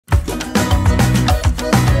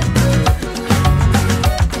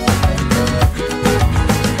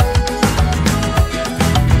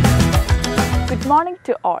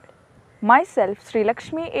all. Myself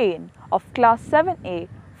Sreelakshmi AN of class 7A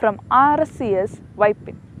from RSCS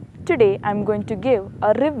Vipin. Today I am going to give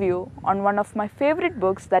a review on one of my favorite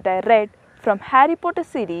books that I read from Harry Potter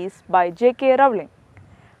series by J.K. Rowling,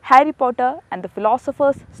 Harry Potter and the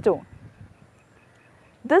Philosopher's Stone.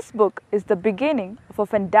 This book is the beginning of a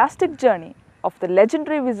fantastic journey of the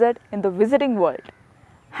legendary wizard in the wizarding world,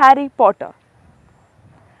 Harry Potter.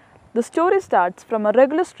 The story starts from a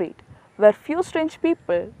regular street where few strange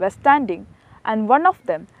people were standing, and one of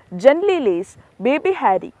them gently lays baby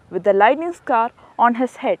Harry with a lightning scar on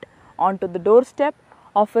his head onto the doorstep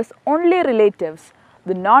of his only relatives,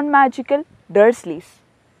 the non-magical Dursleys.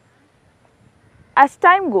 As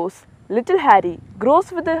time goes, little Harry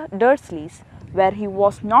grows with the Dursleys, where he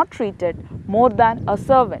was not treated more than a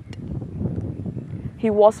servant. He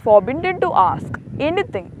was forbidden to ask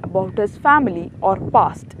anything about his family or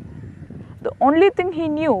past. The only thing he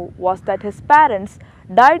knew was that his parents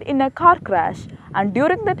died in a car crash, and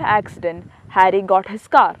during that accident, Harry got his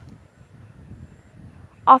scar.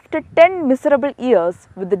 After 10 miserable years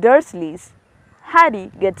with the Dursleys,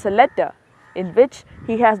 Harry gets a letter in which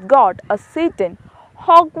he has got a seat in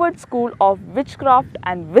Hogwarts School of Witchcraft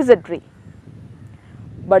and Wizardry.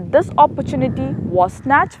 But this opportunity was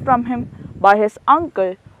snatched from him by his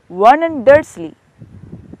uncle Vernon Dursley.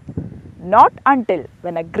 Not until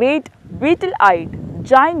when a great beetle-eyed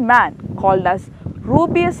giant man called as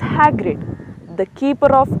Rubeus Hagrid, the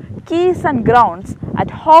keeper of keys and grounds at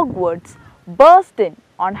Hogwarts, burst in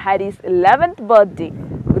on Harry's 11th birthday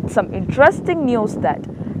with some interesting news that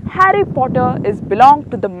Harry Potter is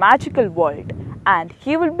belonged to the magical world and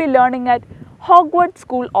he will be learning at Hogwarts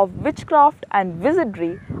School of Witchcraft and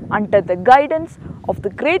Wizardry under the guidance of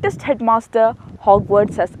the greatest headmaster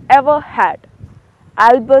Hogwarts has ever had,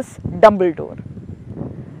 Albus Dumbledore.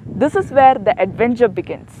 This is where the adventure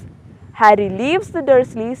begins. Harry leaves the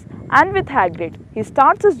Dursleys, and with Hagrid, he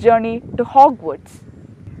starts his journey to Hogwarts.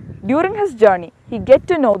 During his journey, he gets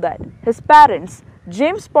to know that his parents,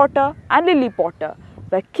 James Potter and Lily Potter,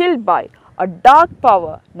 were killed by a dark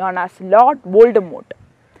power known as Lord Voldemort.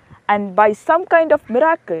 And by some kind of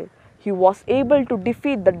miracle, he was able to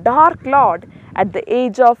defeat the Dark Lord at the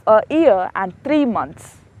age of a year and 3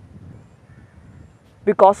 months,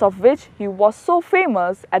 because of which he was so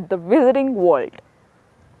famous at the wizarding world.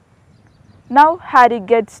 Now Harry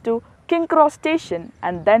gets to King Cross Station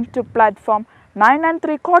and then to platform 9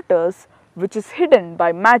 3/4, which is hidden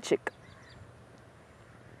by magic.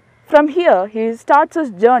 From here, he starts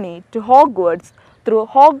his journey to Hogwarts through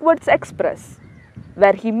Hogwarts Express,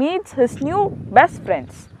 where he meets his new best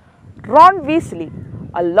friends, Ron Weasley,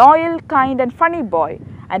 a loyal, kind and funny boy,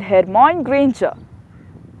 and Hermione Granger,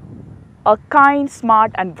 a kind,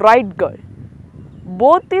 smart and bright girl.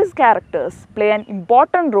 Both these characters play an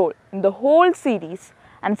important role in the whole series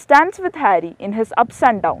and stands with Harry in his ups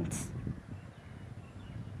and downs.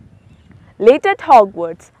 Later at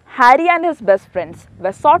Hogwarts, Harry and his best friends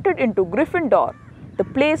were sorted into Gryffindor, the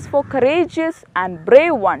place for courageous and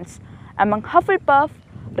brave ones among Hufflepuff,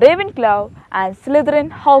 Ravenclaw and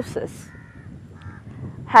Slytherin houses.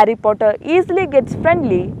 Harry Potter easily gets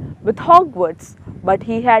friendly with Hogwarts, but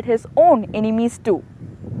he had his own enemies too.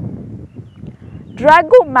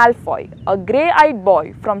 Draco Malfoy, a grey-eyed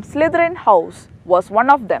boy from Slytherin house, was one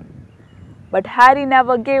of them, but Harry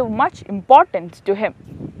never gave much importance to him.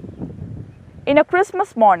 In a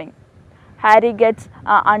Christmas morning, Harry gets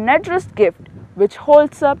an unaddressed gift which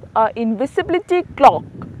holds up an invisibility clock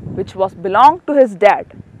which was belonged to his dad.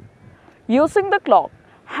 Using the clock,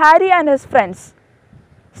 Harry and his friends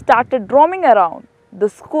started roaming around the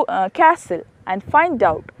castle and find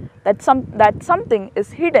out that something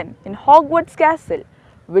is hidden in Hogwarts Castle,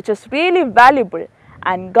 which is really valuable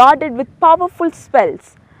and guarded with powerful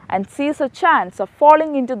spells, and sees a chance of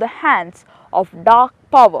falling into the hands of dark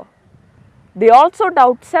power. They also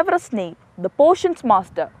doubt Severus Snape, the potions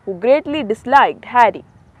master, who greatly disliked Harry.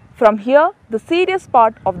 From here, the serious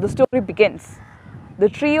part of the story begins. The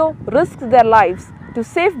trio risks their lives to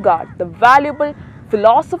safeguard the valuable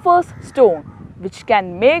Philosopher's Stone, which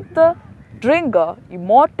can make the drinker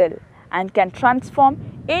immortal and can transform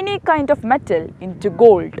any kind of metal into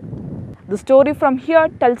gold. The story from here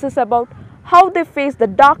tells us about how they face the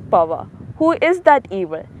dark power, who is that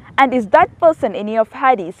evil, and is that person any of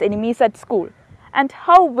Harry's enemies at school, and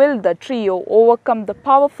how will the trio overcome the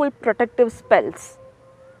powerful protective spells.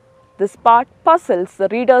 This part puzzles the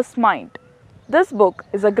reader's mind. This book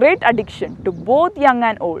is a great addiction to both young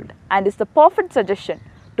and old and is the perfect suggestion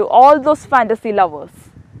to all those fantasy lovers.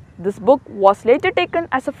 This book was later taken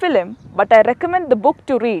as a film, but I recommend the book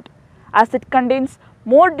to read as it contains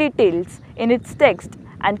more details in its text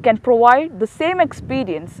and can provide the same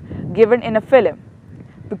experience given in a film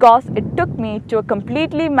because it took me to a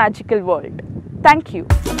completely magical world. Thank you.